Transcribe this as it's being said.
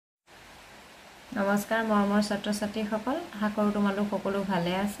নমস্কাৰ মৰমৰ ছাত্ৰ ছাত্ৰীসকল আশা কৰোঁ তোমালোক সকলো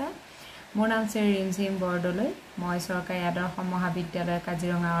ভালে আছা মোৰ নাম শ্ৰী ৰিমঝিম বৰদলৈ মই চৰকাৰী আদৰ্শ মহাবিদ্যালয়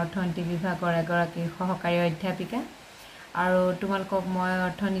কাজিৰঙা অৰ্থনীতি বিভাগৰ এগৰাকী সহকাৰী অধ্যাপিকা আৰু তোমালোকক মই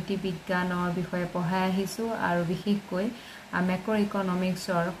অৰ্থনীতি বিজ্ঞানৰ বিষয়ে পঢ়াই আহিছোঁ আৰু বিশেষকৈ মেক্ৰ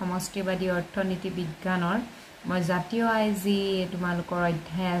ইকনমিক্সৰ সমষ্টিবাদী অৰ্থনীতি বিজ্ঞানৰ মই জাতীয় আয় যি তোমালোকৰ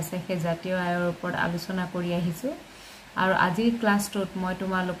অধ্যায় আছে সেই জাতীয় আয়ৰ ওপৰত আলোচনা কৰি আহিছোঁ আৰু আজিৰ ক্লাছটোত মই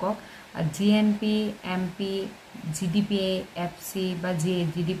তোমালোকক GNP, MP, GDP, FC বা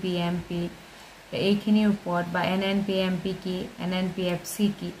GDP, MP এইখিনিৰ ওপৰত বা NNP, MP কি NNP, FC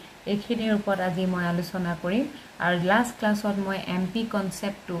কি এইখিনিৰ ওপৰত আজি মই আলোচনা কৰিম আৰু লাষ্ট ক্লাছত মই MP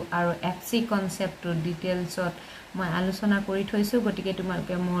কনসেপ্টটো আৰু FC কনসেপ্টটো ডিটেইলছত মই আলোচনা কৰি থৈছোঁ গতিকে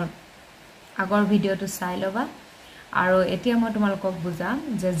তোমালোকে মোৰ আগৰ ভিডিঅটো চাই লবা আৰু এতিয়া মই তোমালোকক বুজাম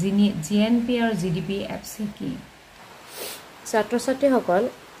যে GNP আৰু GDP, FC কি ছাত্ৰ ছাত্ৰীসকল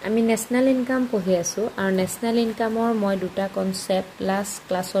আমি ন্যাশনাল ইনকাম পঢ়ি আছো আৰু ন্যাশনাল ইনকামৰ মই দুটা কনসেপ্ট লাষ্ট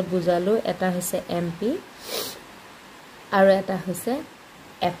ক্লাছত বুজালো এটা হৈছে এমপি আৰু এটা হৈছে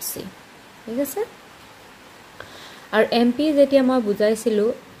এফসি ঠিক আছে আৰু এমপি যেতিয়া মই বুজাইছিলো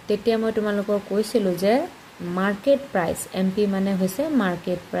তেতিয়া মই তোমালোকক কৈছিলো যে মাৰ্কেট প্ৰাইস এমপি মানে হৈছে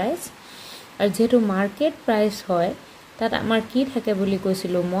মাৰ্কেট প্ৰাইস আৰু যেটো মাৰ্কেট প্ৰাইস হয় তাত আমাৰ কি থাকে বুলি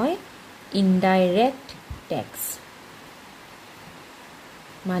কৈছিলো মই ইনডাইৰেক্ট ট্যাক্স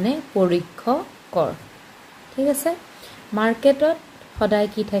মানে পৰোক্ষ কৰ ঠিক আছে মাৰ্কেটত সদায়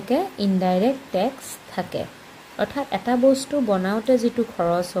কি থাকে ইনডাইৰেক্ট ট্যাক্স থাকে অৰ্থাৎ এটা বস্তু বনাওতে যেটো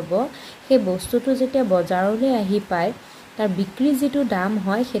খৰচ হ'ব সেই বস্তুটো যেতিয়া বজাৰলৈ আহি পায় তাৰ বিক্ৰী যেটো দাম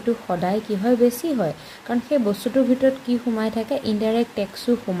হয় সেটো সদায় কি হয় বেছি হয় কাৰণ সেই বস্তুটোৰ ভিতৰত কি সোমাই থাকে ইনডাইৰেক্ট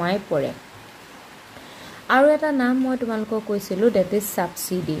ট্যাক্সও সোমাই পৰে আৰু এটা নাম মই তোমালোকক কৈছিলো দ্যাট ইজ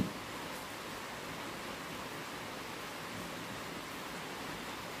সাবসিডি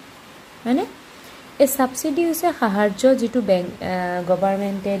মানে এই সাবসিডি হৈছে সাহায্য যেটো বেংক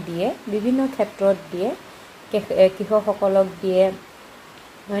গভৰ্ণমেণ্টে দিয়ে বিভিন্ন ক্ষেত্ৰত দিয়ে কৃষকসকলক দিয়ে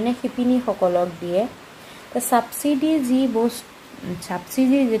মানে শিপিনী সকলক দিয়ে তে সাবসিডি যি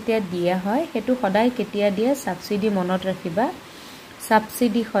সাবসিডি যেতিয়া দিয়া হয় হেতু সদায় কেতিয়া দিয়ে সাবসিডি মনত ৰাখিবা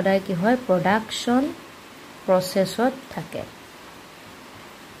সাবসিডি সদায় কি হয় প্ৰডাকশন প্ৰসেছত থাকে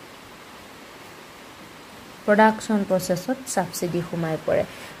production processত সাবসিডি সোমাই পৰে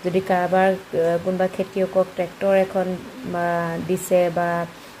যদি কাৰবাৰ কোনবা খেতিয়কক ট্ৰেক্টৰ এখন দিছে বা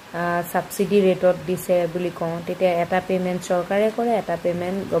সাবসিডি ৰেটত দিছে বুলি কওঁ তেতিয়া এটা পেমেন্ট চৰকাৰে কৰে এটা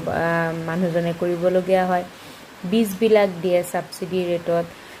পেমেন্ট মানুহজনে কৰিবলগীয়া হয় বীজ বিলাক দিয়ে সাবসিডি ৰেটত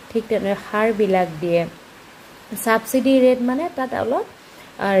ঠিক তেনে সাৰ বিলাক দিয়ে সাবসিডি ৰেট মানে তাত অলপ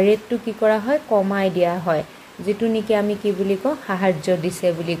ৰেটটো কি কৰা হয় কমাই দিয়া হয় যেটো নেকি আমি কি বুলি কওঁ সাহায্য দিছে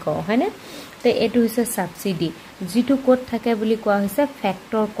বুলি কওঁ হয়নে তে এটো হৈছে সাবসিডি যেটো কোট থাকে বুলি কোৱা হৈছে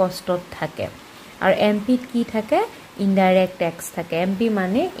ফ্যাক্টৰ কষ্টত থাকে আৰু এমপি কি থাকে ইনডাইৰেক্ট ট্যাক্স থাকে এমপি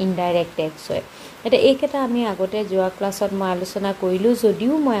মানে ইনডাইৰেক্ট ট্যাক্স হয় এটা এইকেটা আমি আগতে যোৱা ক্লাছত মই আলোচনা কৰিলো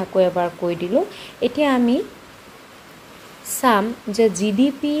যদিও মই আকৌ এবাৰ কৈ দিলো এতিয়া আমি সাম যে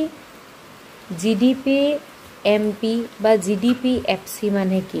জিডিপি এমপি বা জিডিপি এফসি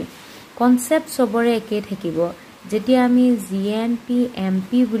মানে কি কনসেপ্ট সবৰে একে থাকিব যেতিয়া আমি জিএনপি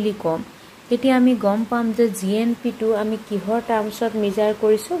এমপি বুলি কম তেতিয়া আমি গম পাম যে জিএনপি টো আমি কিহৰ টাৰ্মছত মেজাৰ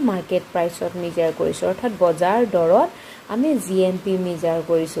কৰিছো মাৰ্কেট প্ৰাইসত মেজাৰ কৰিছো অৰ্থাৎ বজাৰ দৰত আমি জিএনপি মেজাৰ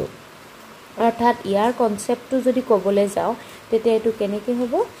কৰিছো অৰ্থাৎ ইয়াৰ কনসেপ্টটো যদি কবলৈ যাও তেতিয়া এটো কেনেকৈ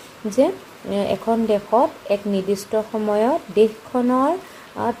হ'ব যে এখন দেশত এক নিৰ্দিষ্ট সময়ত দেশখনৰ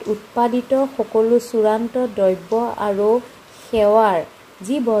উৎপাদিত সকলো চূড়ান্ত দ্ৰব্য আৰু সেৱাৰ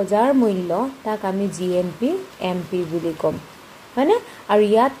যি বজাৰ মূল্য তাক আমি জিএনপি এমপি বুলি কম হয়নে আৰু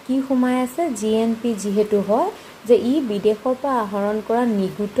ইয়াত কি সোমাই আছে জিএনপি যেহেতু হয় যে ই বিদেশৰ পৰা আহৰণ কৰা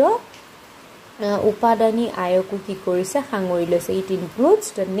নিগুত উপাদানী আয়কো কি কৰিছে সাঙৰি লৈছে it includes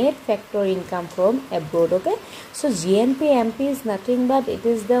the net factor income from abroad okay so GNP MP is nothing but it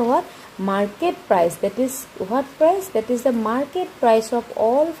is the what market price that is what price that is the market price of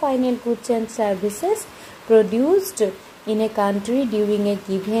all final goods and services produced in a country during a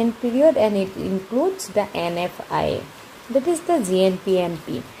given period and it includes the NFI that is the GNP MP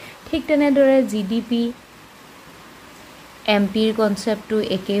ঠিক তেনেদৰে GDP MP concept to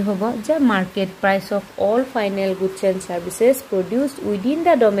একে হ'ব যে market price of all final goods and services produced within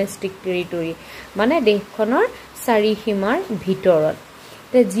the domestic territory মানে দেশখনৰ চাৰি সীমাৰ ভিতৰত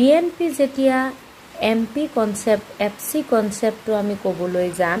তে GNP যেতিয়া MP concept FC concept to আমি ক'বলৈ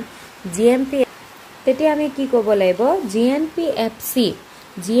যাম GNP তেতিয়া আমি কি ক'ব লাগিব GNP FC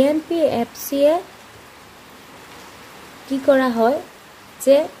এ কি কৰা হয়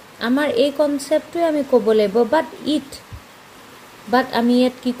যে আমাৰ এই কনসেপ্টটো আমি ক'ব লাগিব বাট আমি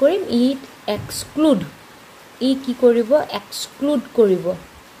ইয়াত কি কৰিম exclude ই কি কৰিব exclude কৰিব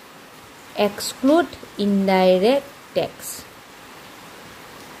exclude indirect tax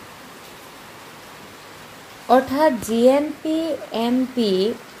অৰ্থাৎ GNP MP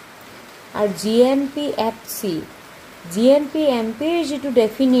are GNP FC GNP MP is to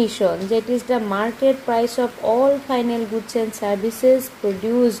definition that is the market price of all final goods and services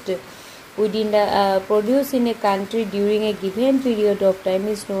produced within the produced in a country during a given period of time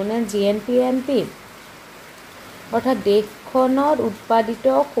is known as GNP MP অৰ্থাৎ দেশখনত উৎপাদিত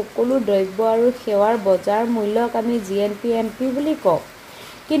সকলো দ্ৰব্য আৰু সেৱাৰ বজাৰ মূল্যক আমি GNP MP বুলি কওঁ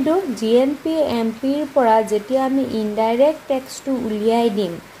কিন্তু GNP MP ৰ পৰা যেতিয়া আমি ইনডাইৰেক্ট ট্যাক্স টো উলিয়াই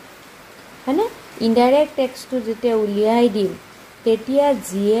দিম হয়নে ইনডাইৰেক্ট ট্যাক্স টো যেতিয়া উলিয়াই দিম তেতিয়া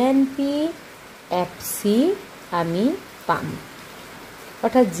GNP FC আমি পাম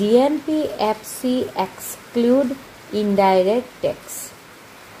অৰ্থাৎ GNP FC exclude indirect tax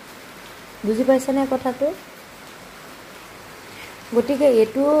বুজি পাইছানে কথাটো গতিকে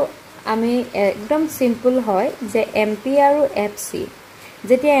এটো আমি একদম সিম্পল হয় যে MP আৰু FC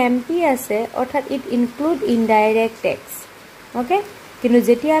যেতিয়া MP আছে অৰ্থাৎ it include indirect tax okay কিন্তু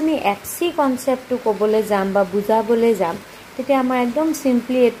যেতিয়া আমি FC কনসেপ্টটো ক'বলে যাম বা বুজাবলে যাম তেতিয়া আমাৰ একদম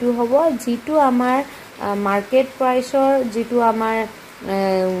সিম্পলি এটো হ'ব যেটো আমাৰ মাৰ্কেট প্ৰাইসৰ যেটো আমাৰ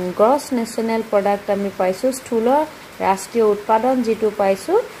গ্ৰস ন্যাশনাল প্ৰডাক্ট আমি পাইছো স্থূল ৰাষ্ট্ৰীয় উৎপাদন যেটো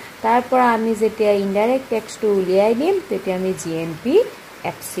পাইছো তাৰ পৰা আমি যেতিয়া ইনডাইৰেক্ট ট্যাক্স টো উলিয়াই দিম তেতিয়া আমি GNP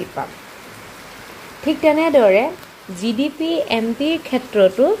FC পাম ঠিক তেনেদৰে GDP MP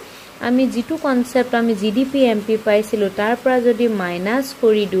ক্ষেত্ৰটো আমি যেটো কনসেপ্ট আমি GDP MP পাইছিলো তাৰ পৰা যদি মাইনাস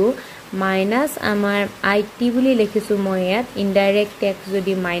কৰি দিও মাইনাস আমাৰ IT বুলি লিখিছো মই ইয়াত ইনডাইৰেক্ট ট্যাক্স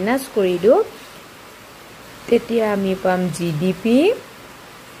যদি মাইনাস কৰি দিও তেতিয়া আমি পাম GDP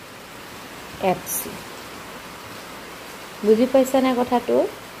FC বুজি পাইছানে কথাটো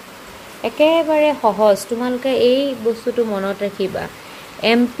একেবাৰে সহজ তোমালকে এই বস্তুটো মনত ৰাখিবা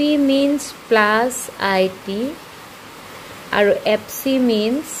MP means plus IT আৰু FC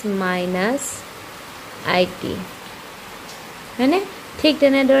means minus IT হয়নে ঠিক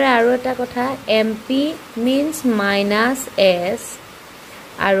তেনেদৰে আৰু এটা কথা MP means minus S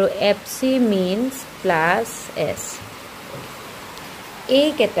আৰু FC means plus S এই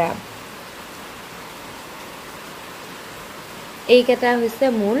কেটা হৈছে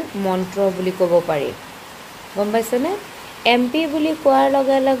মূল মন্ত্ৰ বুলি ক'ব পাৰি গম পাইছনে MP বুলি কোৱাৰ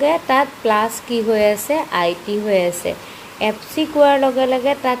লগে লগে তাত প্লাস কি হৈ আছে IT হৈ আছে FC কোৱাৰ লগে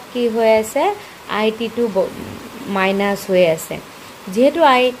লগে তাত কি হৈ আছে IT টু মাইনাস হৈ আছে যেহেতু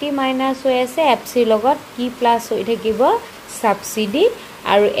IT মাইনাস হৈ আছে FC লগত কি প্লাস হৈ থাকিব সাবসিডি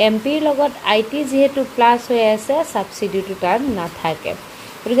আৰু MP লগত IT যেহেতু প্লাস হৈ আছে সাবসিডিটো তাত নাথাকে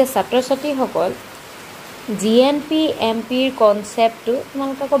গতিকে ছাত্ৰ-ছাত্ৰী সকল GNP MP ৰ কনসেপ্টটো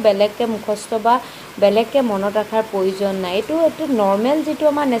তোমালোকক বেলেগকে মুখস্থ বা বেলেগকে মনত ৰাখাৰ প্ৰয়োজন নাই এটো নৰমাল যেটো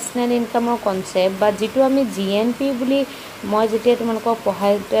আমাৰ ন্যাশনাল ইনকামৰ কনসেপ্ট বা যেটো আমি GNP বুলি মই যেতিয়া তোমালোকক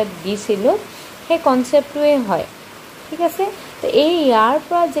পঢ়াইতে দিছিলো সেই কনসেপ্টটোৱে হয় ঠিক আছে তো এই ইয়াৰ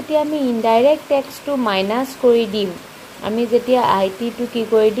পৰা যেতিয়া আমি ইনডাইৰেক্ট ট্যাক্স টো মাইনাস কৰি দিম আমি যেতিয়া IT টো কি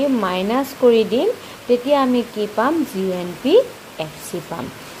কৰি দিম মাইনাস কৰি দিম তেতিয়া আমি কি পাম GNP FC পাম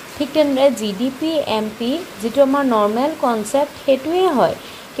ঠিক তেনেদৰে GDP MP যেটো আমাৰ নৰমাল কনসেপ্ট হেতুৱে হয়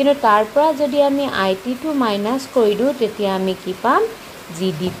কিন্তু তাৰ পৰা যদি আমি IT টো মাইনাস কৰি দিও তেতিয়া আমি কি পাম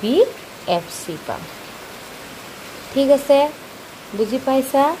GDP FC পাম ঠিক আছে বুজি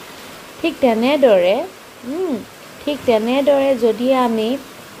পাইছা ঠিক তেনেদৰে যদি আমি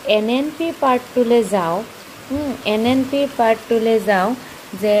NNP পাৰ্টটোলে যাও NNP পাৰ্টটোলে যাও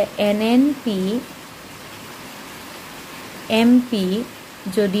যে NNP MP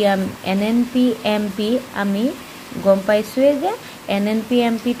যদি NNP MP আমি গম পাইছোৱে যে NNP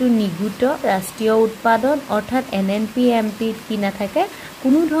MP টু নিগুত ৰাষ্ট্ৰীয় উৎপাদন অৰ্থাৎ NNP MP কি না থাকে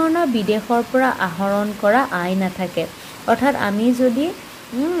কোনো ধৰণৰ বিদেশৰ পৰা আহৰণ কৰা আই না থাকে অৰ্থাৎ আমি যদি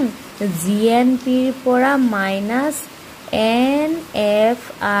GNP ৰ পৰা মাইনাস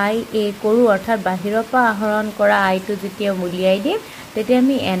NFIA কৰো অৰ্থাৎ বাহিৰৰ পৰা আহৰণ কৰা আইটো যেতিয়া মূল্যাই দিম তেতিয়া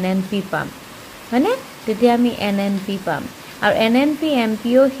আমি NNP পাম মানে তেতিয়া আমি NNP পাম আৰু NNP MP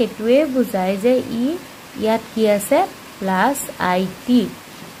ও হেতুৱে বুজায় যে ইয়াত কি আছে প্লাস IT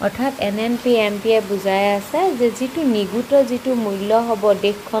অৰ্থাৎ NNP MP এ বুজায় আছে যে যেটো নিগুত যেটো মূল্য হ'ব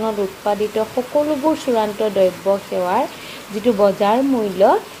দেশখনত উৎপাদিত সকলোবোৰ চূড়ান্ত দ্ৰব্য সেৱাৰ যেটো বজাৰ মূল্য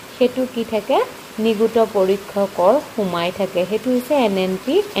হেতু কি থাকে নিগুত পৰীক্ষকৰ হুমাই থাকে হেতু হৈছে NNP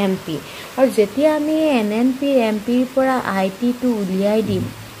MP আৰু যেতিয়া আমি NNP MP ৰ পৰা IT টো উলিয়াই দিম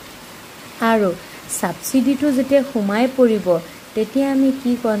আৰু সাবসিডি টো যেতিয়া হুমাই পৰিব তেতিয়া আমি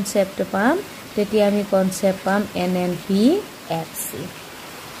কি কনসেপ্ট পাম তেতিয়া আমি কনসেপ্ট পাম NNP FC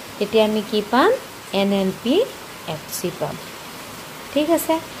তেতিয়া আমি কি পাম NNP FC পাম ঠিক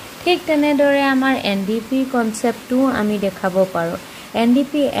আছে ঠিক তেনেদৰে আমাৰ NDP কনসেপ্টটো আমি দেখাব পাৰো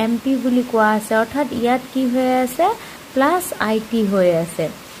NDP MP বুলি কোৱা আছে অৰ্থাৎ ইয়াত কি হৈ আছে প্লাস IT হৈ আছে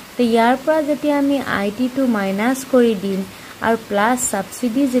তো ইয়াৰ পৰা যেতিয়া আমি IT টো মাইনাস কৰি দিম আৰু প্লাস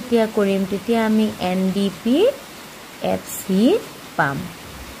সাবসিডি যেতিয়া কৰিম তেতিয়া আমি NDP FC পাম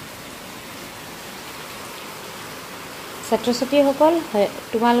ছাত্ৰ-ছাত্ৰী সকল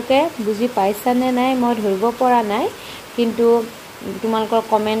তোমালোকে বুজি পাইছানে নাই মই ধৰিব পৰা নাই কিন্তু তোমালোকৰ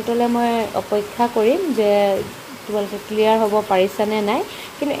কমেন্টলে মই অপেক্ষা কৰিম যে তোমালোকে ক্লিয়াৰ হ'ব পাৰিছানে নাই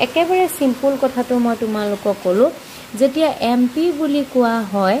কিন্তু একেবাৰে সিম্পল কথাটো মই তোমালোকক ক'লো যেতিয়া MP বুলি কোৱা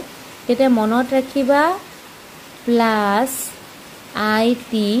হয় তেতিয়া মনত ৰাখিবা প্লাস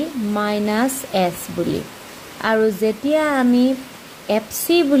IT minus S বুলি আৰু যেতিয়া আমি FC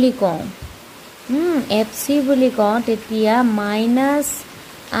বুলি কওঁ FC বুলি কওঁ তেতিয়া minus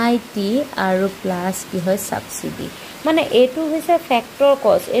IT আৰু প্লাস কি হয় সাবসিডি মানে এটো হৈছে ফ্যাক্টৰ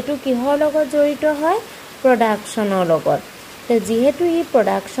কস্ট এটো কিহৰ লগত জড়িত হয় প্ৰডাকশনৰ লগত তে যেহেতু ই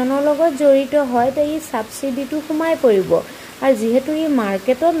প্ৰডাকশনৰ লগত জড়িত হয় তে ই সাবসিডিটো সোমাই পৰিব আৰু যেহেতু ই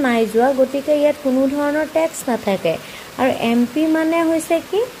মাৰ্কেটত নাই যোৱা গতিকে ইয়াত কোনো ধৰণৰ ট্যাক্স নাথাকে আৰু MP মানে হৈছে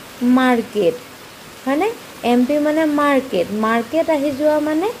কি মাৰ্কেট মানে MP মানে মাৰ্কেট আহি যোৱা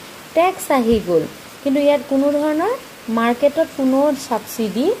মানে ট্যাক্স আহি গল কিন্তু ইয়াত কোনো ধৰণৰ মাৰ্কেটত কোনো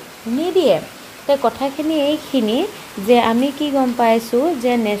সাবসিডি নিদিয়ে তে কথাখিনি এইখিনি যে আমি কি গম পাইছো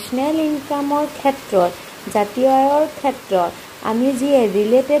যে ন্যাশনাল ইনকামৰ ক্ষেত্ৰত জাতীয় আয়ৰ ক্ষেত্ৰত আমি যি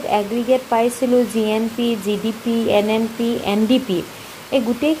ৰিলেটেড এগ্ৰিগেট পাইছিলো GNP GDP NNP NDP এই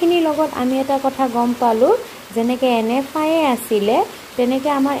গুটেখিনি লগত আমি এটা কথা গম পালো যেনেকে NFI আছিলে তেনেকে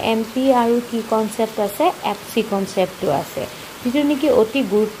আমাৰ MP আৰু কি কনসেপ্ট আছে FC কনসেপ্টটো আছে যেটো নেকি অতি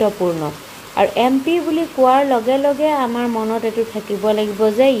গুৰুত্বপূৰ্ণ আৰু MP বুলি কোৱাৰ লগে লগে আমাৰ মনত এটো থাকিব লাগিব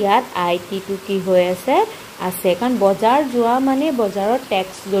যে ইয়াত IT টো কি হৈ আছে কাৰণ বজাৰ যোৱা মানে বজাৰত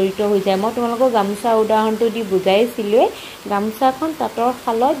ট্যাক্স জড়িত হৈ যায় মই তোমালোকক গামুচা উদাহৰণটো দি বুজাইছিলো গামুচাখন তাতৰ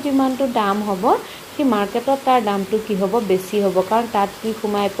খালত যিমানটো দাম হ'ব কি মাৰ্কেটত তাৰ দামটো কি হ'ব বেছি হ'ব কাৰণ তাত কি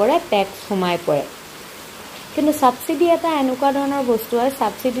সোমাই পৰে ট্যাক্স সোমাই পৰে কিন্তু সাবসিডি এটা এনেকুৱা ধৰণৰ বস্তু হয়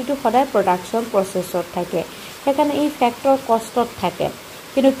সাবসিডিটো সদায় প্ৰডাকশন প্ৰসেছত থাকে সেইকাৰণে এই ফ্যাক্টৰ কষ্টত থাকে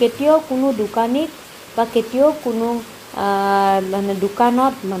কিন্তু কেতিয়াও কোনো দোকানীক বা কেতিয়াও কোনো মানে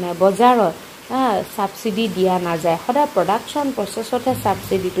দোকানত মানে বজাৰত সাবসিডি দিয়া নাযায় সদা প্ৰডাকশন প্ৰসেছতে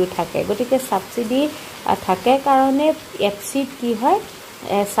সাবসিডিটো থাকে গতিকে সাবসিডি থাকে কাৰণে এফসি কি হয়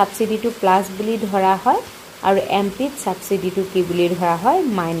সাবসিডিটো প্লাস বুলি ধৰা হয় আৰু এমপিত সাবসিডিটো কি বুলি ধৰা হয়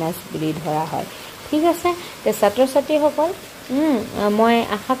মাইনাস বুলি ধৰা হয় ঠিক আছে তে ছাত্ৰ-ছাত্ৰী সকল মই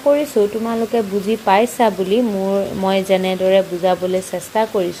আশা কৰিছো তোমালোকে বুজি পাইছা বুলি মই জেনেদৰে বুজাবলৈ চেষ্টা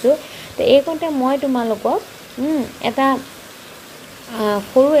কৰিছো তে এইকতে মই তোমালোকক এটা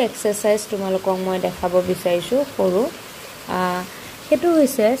সৰু এক্সাৰসাইজ তোমালোকক মই দেখাব বিচাৰিছো সৰু হেতু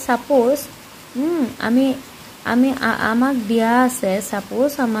হৈছে সাপোজ আমি আমাক দিয়া আছে সাপোজ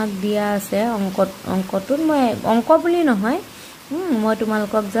আমাক দিয়া আছে অঙ্কটোত মই অঙ্ক বুলি নহয় মই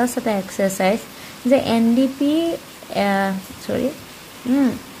তোমালোকক জাস্ট এটা এক্সাৰসাইজ যে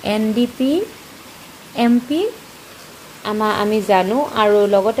NDP MP আমি জানো আৰু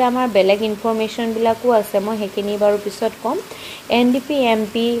লগতে আমাৰ বেলেগ ইনফৰমেশন বিলাকো আছে মই হেখিনি বাৰু পিছত কম NDP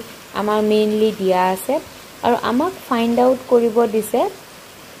MP আমাৰ মেইনলি দিয়া আছে আৰু আমাক ফাইন্ড আউট কৰিব দিছে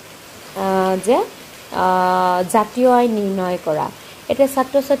যে জাতীয় আয় নিৰ্ণয় কৰা এটা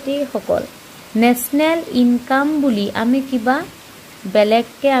ছাত্ৰ-ছাত্ৰী সকল ন্যাশনাল ইনকাম বুলি আমি কিবা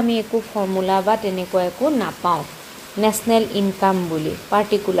বেলেগকে আমি একো ফৰ্মুলা বা তেনেকুৱা একো নাপাও ন্যাশনাল ইনকাম বুলি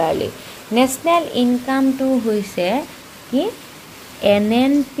পাৰ্টিকুলাৰলি ন্যাশনাল ইনকাম টু হৈছে কি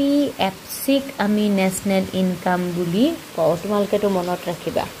NNP FC আমি ন্যাশনাল ইনকাম বুলি কওঁ তোমালকে তো মনত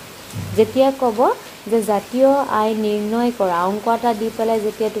ৰাখিবা যেতিয়া কব যে জাতীয় আয় নিৰ্ণয় কৰা অংক এটা দি পেলাই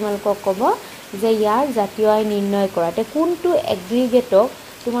যেতিয়া তোমালকক কব যে ইয়াৰ জাতীয় আয় নিৰ্ণয় কৰা তে কোনটো এগ্ৰিগেটক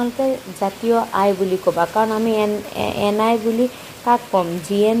তোমালকে জাতীয় আয় বুলি কবা কাৰণ আমি NI বুলি কাক কম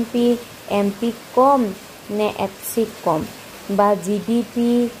GNP MP কম নে FC কম বা GDP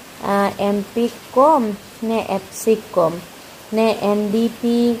MP কম নে FC কম নে NDP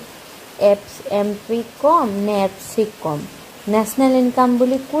MP কম নে FC কম ন্যাশনাল ইনকাম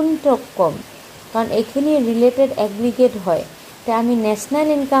বুলি কোনটো কম কাৰণ এখিনি ৰিলেটেড এগ্ৰিগেট হয় তে আমি ন্যাশনাল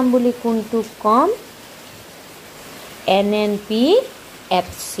ইনকাম বুলি কোনটো কম NNP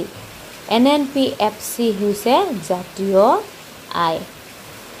FC হৈছে জাতীয় আয়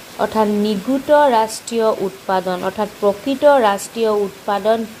অৰ্থাৎ নিগুত ৰাষ্ট্ৰীয় উৎপাদন অৰ্থাৎ প্ৰকৃত ৰাষ্ট্ৰীয়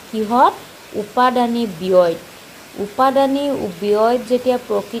উৎপাদন কিহত উপাদানী ব্যয় যেতিয়া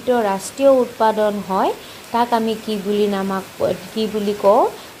প্ৰকৃত ৰাষ্ট্ৰীয় উৎপাদন হয় তাক আমি কি বুলি কওঁ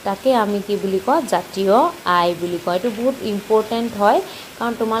তাকে আমি কি বুলি কওঁ জাতীয় আয় বুলি কওঁ এটো বহুত ইম্পৰ্টেন্ট হয়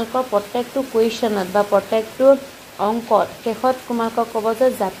কাৰণ তোমালোকৰ প্ৰত্যেকটো কোৱেশ্চনত বা প্ৰত্যেকটো অংকত শেষত তোমালোকক ক'ব যে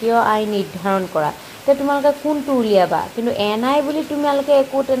জাতীয় আয় নিৰ্ধাৰণ কৰা তে তোমালোকে কোনটো উলিয়াবা কিন্তু এনআই বুলি তোমালোকে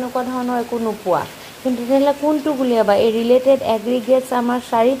একো তেনেকুৱা ধৰণৰ একো নোপোৱা কিন্তু তেতিয়াহ'লে কোনটো উলিয়াবা এই ৰিলেটেড এগ্ৰিগেটছ আমাৰ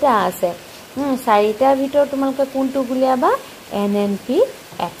 4টা আছে 4টাৰ ভিতৰত তোমালোকে কোনটো উলিয়াবা এনএনপি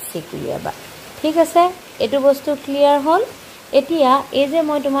এফসি উলিয়াবা ঠিক আছে এটো বস্তু ক্লিয়াৰ হ'ল এতিয়া এই যে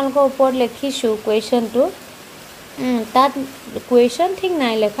মই তোমালোকৰ ওপৰত লিখিছো কোৱেশ্চনটো তাত কোৱেশ্চন ঠিক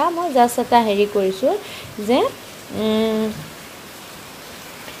নাই লেখা মই জাস্ট এটা হেৰি কৰিছো যে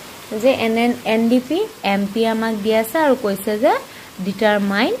এনডিপি এমপি আমাক দিয়া আছে আৰু কৈছে যে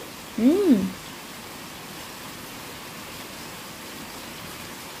ডিটাৰমাইন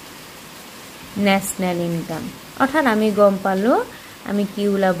নেশনাল ইনকাম অৰ্থাৎ আমি গম পালো আমি কি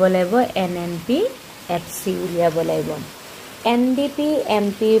উলাব লাগিব এনএনপি এফসি উলিয়াব লাগিব এনডিপি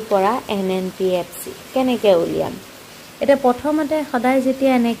এমপিৰ পৰা এনএনপি এফসি কেনেকৈ উলিয়াম এটা প্ৰথমতে সদায়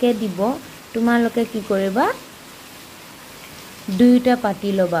যেতিয়া এনেকে দিব তোমালোকে কি কৰিবা দুইটা পাতি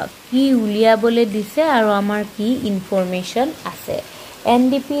লবা কি উলিয়াবলে দিছে আৰু আমাৰ কি ইনফৰমেশন আছে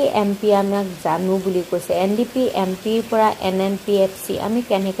এনডিপি এমপি আমাক জানো বুলি কৈছে এনডিপি এমপিৰ পৰা এনএনপি এফসি আমি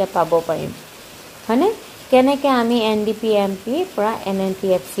কেনেকৈ পাব পাৰিম হয়নে কেনেকৈ আমি এনডিপি এমপিৰ পৰা এনএনপি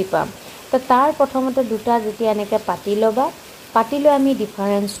এফসি পাম তো তাৰ প্ৰথমতে দুটা যেতিয়া এনেকে পাতি লবা পাতিলো আমি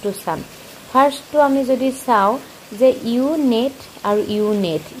ডিফাৰেন্সটো চাম ফাৰ্স্টটো আমি যদি চাও যে ইউ নেট আৰু U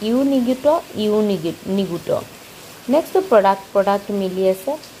net U নিগুত next to product মিলি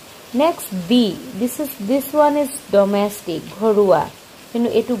আছে next b this one is domestic ঘৰুৱা কিন্তু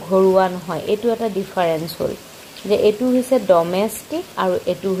এটো ঘৰুৱা নহয় এটো এটা ডিফাৰেন্স হ'ল যে এটো হৈছে ডমেস্টিক আৰু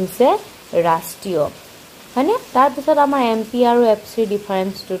এটো হৈছে ৰাষ্ট্ৰীয় হয়নে তাৰ পিছত আমাৰ এমপি আৰু এফসি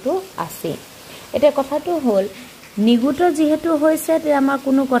ডিফাৰেন্সটো আছে এটা কথাটো হ'ল নিগুত যেহেতু হৈছে তে আমাৰ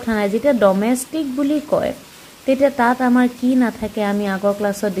কোনো কথা নাই যেটা ডমেস্টিক বুলি কয় তেতিয়া তাত আমাৰ কি না থাকে আমি আগৰ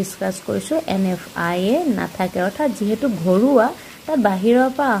ক্লাছত ডিসকাস কৰিছো এনএফআই এ না থাকে অৰ্থাৎ যেহেতু ঘৰুৱা তাত বাহিৰৰ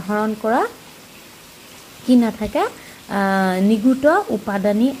পৰা আহৰণ কৰা কি না থাকে নিগুত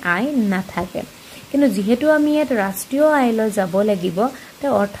উপাদানী আয় না থাকে কিন্তু যেহেতু আমি ইয়াত ৰাষ্ট্ৰীয় আয়লৈ যাব লাগিব তে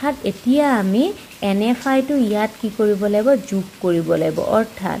অৰ্থাৎ এতিয়া আমি এনএফআই টো ইয়াত কি কৰিব লাগিব যোগ কৰিব লাগিব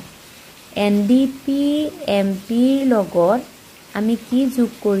অৰ্থাৎ এনডিপি এমপি লগত আমি কি যোগ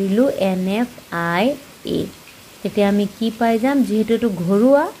কৰিলো এনএফআই এ তেতিয়া আমি কি পাই যাম যেহেতু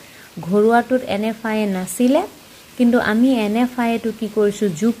ঘৰুৱাটোত এনএফআই নাছিলে কিন্তু আমি এনএফআই টো কি কৰিছো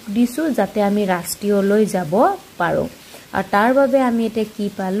যোগ দিছো যাতে আমি ৰাষ্ট্ৰীয়লৈ যাব পাৰো আৰু তাৰ বাবে আমি এটা কি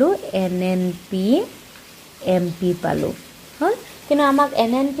পালো এনএনপি এমপি পালো হল কিন্তু আমাক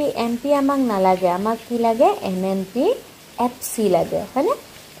এনএনপি এমপি আমাক নালাগে আমাক কি লাগে এনএনপি এফসি লাগে হয়নে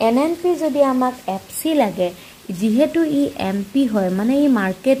এনএনপি যদি আমাক এফসি লাগে যেহেতু ই এমপি হয় মানে ই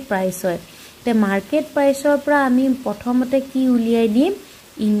মাৰ্কেট প্ৰাইস হয় তে মাৰ্কেট প্ৰাইসৰ পৰা আমি প্ৰথমতে কি উলিয়াই দিম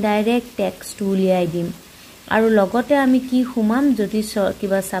ইনডাইৰেক্ট ট্যাক্স টো উলিয়াই দিম আৰু লগতে আমি কি হুমাম যদি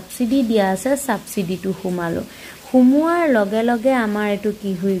কিবা সাবসিডি দিয়া আছে সাবসিডিটো হুমালো হুমুৱাৰ লগে লগে আমাৰ এটো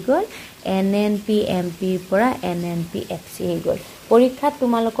কি হৈ গল এনএনপি এমপিৰ পৰা এনএনপি এফসি হৈ গল পৰীক্ষাত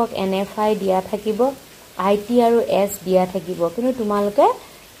তোমালোকক এনএফআই দিয়া থাকিব আইটি আৰু এস দিয়া থাকিব কিন্তু তোমালোকে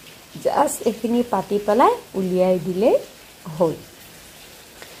জাস্ট এখিনি পাতি পেলাই উলিয়াই দিলে হ'ল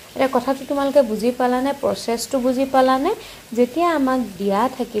এটা কথাটো তোমালোকে বুজি পালানে প্ৰসেসটো বুজি পালানে যেতিয়া আমাক দিয়া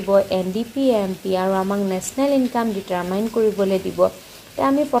থাকিব এনডিপি এমপি আৰু আমাক নেশনাল ইনকাম ডিটাৰমাইন কৰিবলৈ দিব তে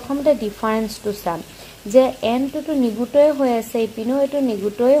আমি প্ৰথমতে ডিফাৰেন্সটো চাম যে এন টো নিগুতই হৈ আছে ইপিনো এটো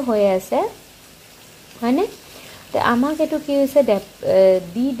নিগুতই হৈ আছে হয়নে তে আমাক এটো কি হৈছে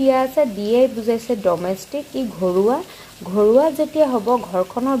ডি দিয়া আছে ডিএ বুজাইছে ডমেস্টিক ই ঘৰুৱা যেতিয়া হ'ব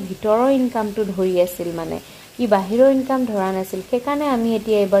ঘৰখনৰ ভিতৰৰ ইনকামটো ধৰি আছিল মানে ই বাহিৰৰ ইনকাম ধৰা নাছিল সেইকাৰণে আমি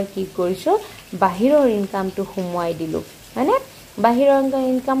এতিয়া এবাৰ কি কৰিছো বাহিৰৰ ইনকামটো হুমুৱাই দিলো মানে বাহিৰৰ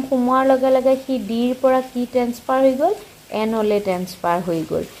ইনকাম হুমুৱাৰ লগে লগে কি ডিৰ পৰা কি ট্ৰান্সফাৰ হৈ গল এন লৈ ট্ৰান্সফাৰ হৈ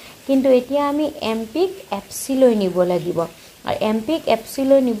গল কিন্তু এতিয়া আমি এমপিক এফসি লৈ নিব লাগিব আৰু এমপিক এফসি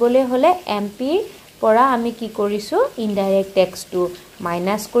লৈ নিবলে হলে এমপি পৰা আমি কি কৰিছো ইনডাইৰেক্ট ট্যাক্স টো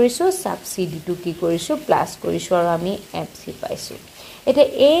মাইনাস কৰিছো সাবসিডিটো কি কৰিছো প্লাস কৰিছো আৰু আমি এফসি পাইছো এটা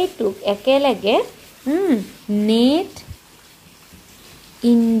এইটো একেলগে নেট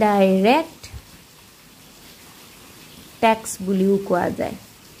ইনডাইৰেক্ট ট্যাক্স বুলিও কোৱা যায়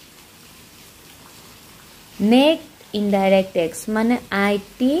নেট ইনডাইৰেক্ট ট্যাক্স মানে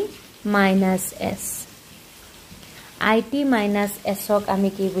আইটি মাইনাস এস আইটি মাইনাস এসক আমি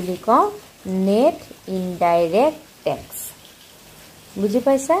কি বুলি কওঁ নেট ইনডাইৰেক্ট ট্যাক্স বুজি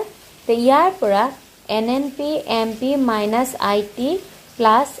পাইছা তে ইয়াৰ পৰা NNP MP minus IT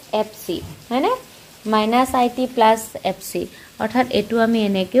plus FC হয়নে মাইনাস আইটি প্লাস এফসি অৰ্থাৎ এটো আমি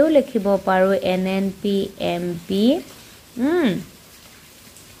এনেকেও লিখিব পাৰো NNP MP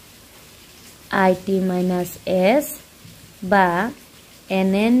IT - S বা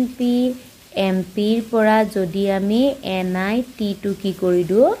NNP MP ৰ পৰা যদি আমি NIT টু কি কৰি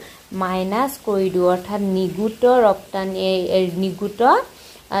দিও মাইনাস কৰি দিও অৰ্থাৎ নিগুত ৰপ্তানি নিগুত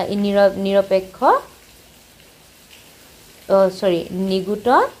নিৰপেক্ষ নিগুত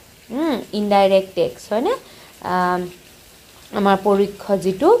ইনডাইৰেক্ট ট্যাক্স হয় না আমাৰ পৰোক্ষ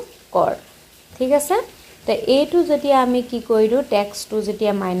যেটো কৰ ঠিক আছে তে এইটো যদি আমি কি কৰি দিও ট্যাক্সটো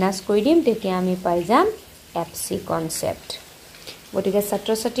যেতিয়া মাইনাস কৰি দিম তেতিয়া আমি পাই যাম FC কনসেপ্ট গতিকে ছাত্ৰ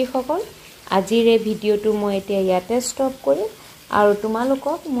ছাত্ৰী সকল আজিৰ এই ভিডিওটো মই এতিয়া ইয়াতে ষ্টপ কৰিম আৰু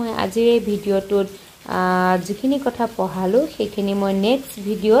তোমালোকক মই আজিৰ এই ভিডিওটোত যিখিনি কথা পঢ়ালো সেইখিনি মই নেক্সট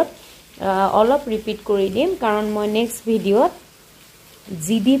ভিডিওত অলপ ৰিপিট কৰি দিম কাৰণ মই নেক্সট ভিডিওত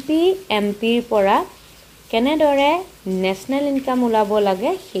GDP MP ৰ পৰা কেনেদৰে ন্যাশনাল ইনকাম ওলাব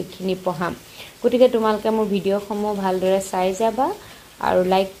লাগে সেইখিনি পঢ়াম গতিকে তোমালোকে মোৰ ভিডিওসমূহ ভালদৰে চাই যাবা আৰু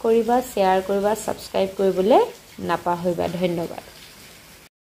লাইক কৰিবা শেয়াৰ কৰিবা সাবস্ক্ৰাইব কৰিবলৈ নাপাহৰিবা ধন্যবাদ